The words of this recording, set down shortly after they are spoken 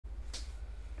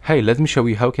Hey, let me show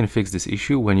you how you can fix this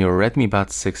issue when your Redmi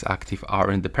Buds 6 Active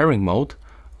are in the pairing mode,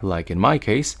 like in my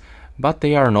case, but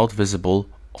they are not visible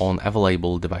on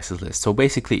available devices list. So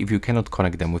basically, if you cannot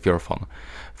connect them with your phone.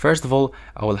 First of all,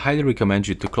 I will highly recommend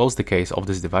you to close the case of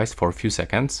this device for a few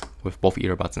seconds with both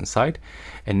earbuds inside.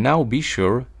 And now be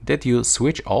sure that you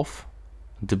switch off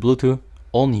the Bluetooth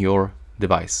on your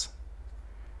device.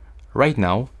 Right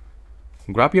now,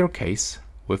 grab your case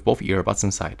with both earbuds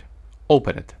inside.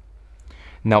 Open it.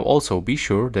 Now also be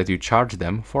sure that you charge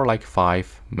them for like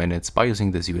 5 minutes by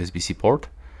using this USB-C port.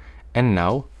 And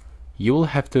now you will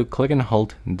have to click and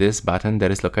hold this button that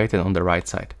is located on the right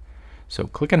side. So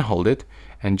click and hold it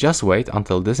and just wait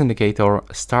until this indicator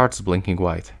starts blinking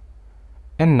white.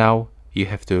 And now you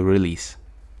have to release.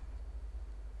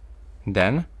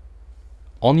 Then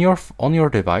on your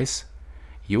device,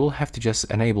 you will have to just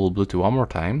enable Bluetooth one more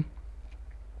time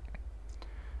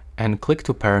and click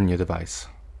to pair new device.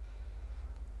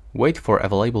 Wait for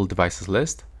available devices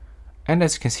list, and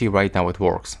as you can see right now it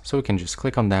works, so you can just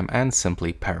click on them and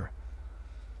simply pair.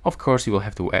 Of course you will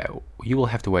have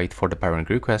to wait for the pairing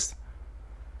request,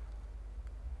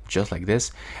 just like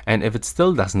this. And if it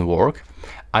still doesn't work,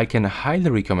 I can highly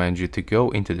recommend you to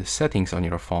go into the settings on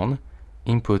your phone,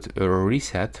 input a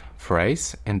reset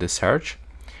phrase in the search,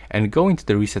 and go into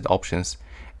the reset options,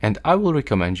 and I will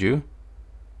recommend you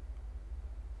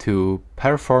to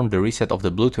perform the reset of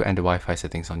the Bluetooth and the Wi-Fi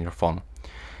settings on your phone.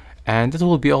 And that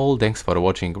will be all. Thanks for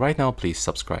watching. Right now, please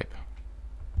subscribe.